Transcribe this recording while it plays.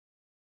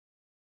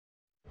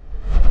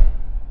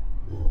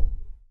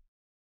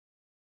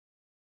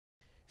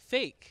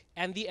fake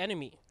and the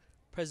enemy.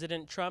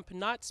 President Trump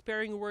not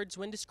sparing words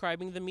when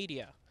describing the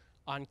media.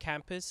 On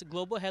campus,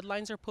 global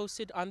headlines are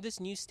posted on this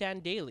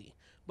newsstand daily,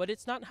 but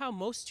it's not how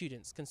most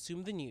students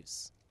consume the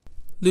news.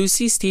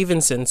 Lucy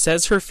Stevenson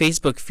says her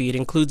Facebook feed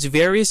includes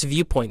various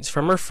viewpoints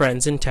from her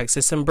friends in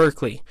Texas and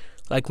Berkeley.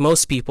 Like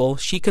most people,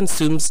 she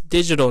consumes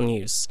digital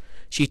news.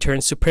 She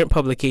turns to print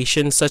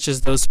publications such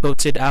as those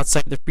posted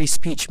outside the Free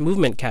Speech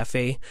Movement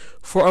Cafe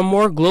for a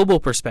more global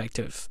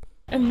perspective.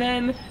 And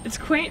then it's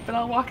quaint, but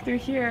I'll walk through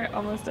here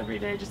almost every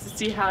day just to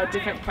see how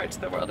different parts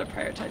of the world are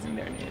prioritizing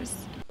their news.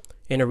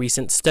 In a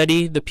recent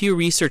study, the Pew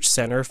Research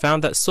Center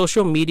found that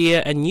social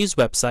media and news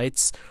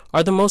websites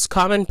are the most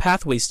common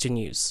pathways to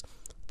news.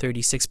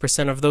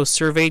 36% of those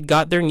surveyed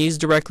got their news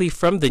directly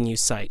from the news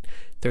site,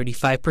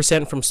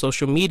 35% from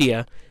social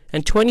media,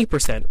 and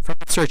 20% from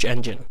a search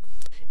engine.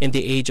 In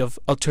the age of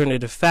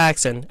alternative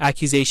facts and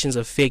accusations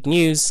of fake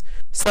news,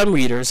 some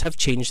readers have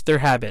changed their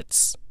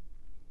habits.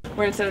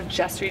 Where instead of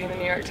just reading the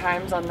New York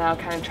Times, I'll now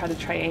kind of try to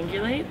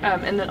triangulate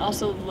and then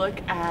also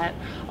look at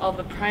all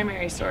the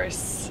primary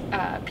source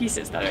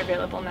pieces that are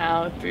available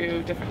now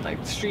through different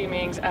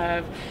streamings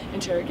of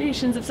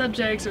interrogations of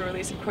subjects or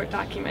release of court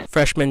documents.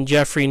 Freshman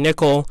Jeffrey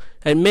Nickel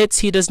admits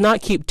he does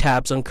not keep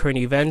tabs on current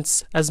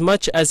events as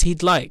much as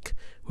he'd like.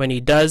 When he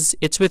does,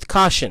 it's with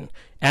caution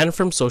and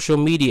from social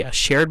media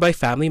shared by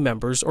family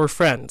members or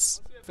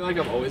friends. I feel like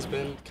I've always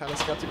been kind of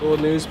skeptical of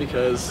news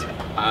because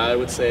I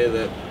would say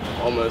that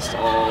almost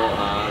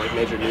all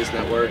major news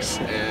networks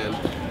and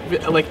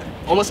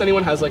almost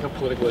anyone has a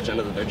political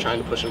agenda that they're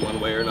trying to push in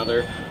one way or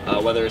another,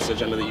 whether it's an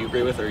agenda that you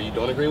agree with or you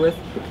don't agree with.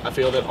 I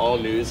feel that all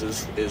news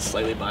is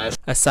slightly biased.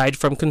 Aside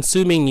from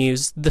consuming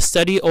news, the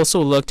study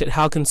also looked at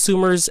how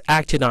consumers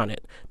acted on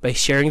it by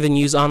sharing the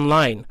news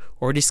online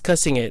or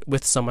discussing it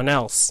with someone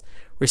else.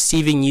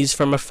 Receiving news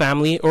from a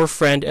family or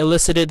friend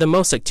elicited the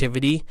most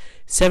activity.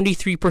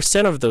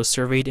 73% of those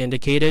surveyed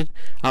indicated,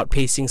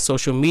 outpacing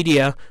social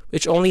media,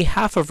 which only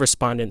half of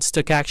respondents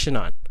took action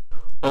on.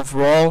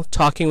 Overall,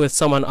 talking with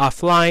someone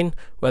offline,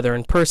 whether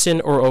in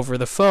person or over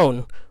the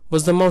phone,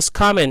 was the most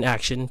common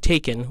action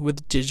taken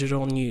with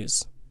digital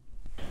news.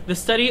 The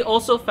study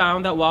also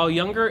found that while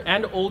younger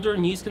and older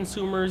news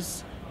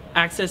consumers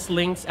access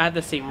links at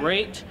the same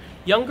rate,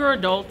 younger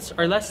adults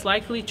are less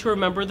likely to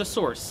remember the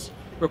source.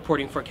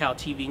 Reporting for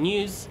CalTV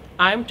News,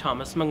 I'm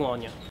Thomas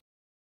Mangloña.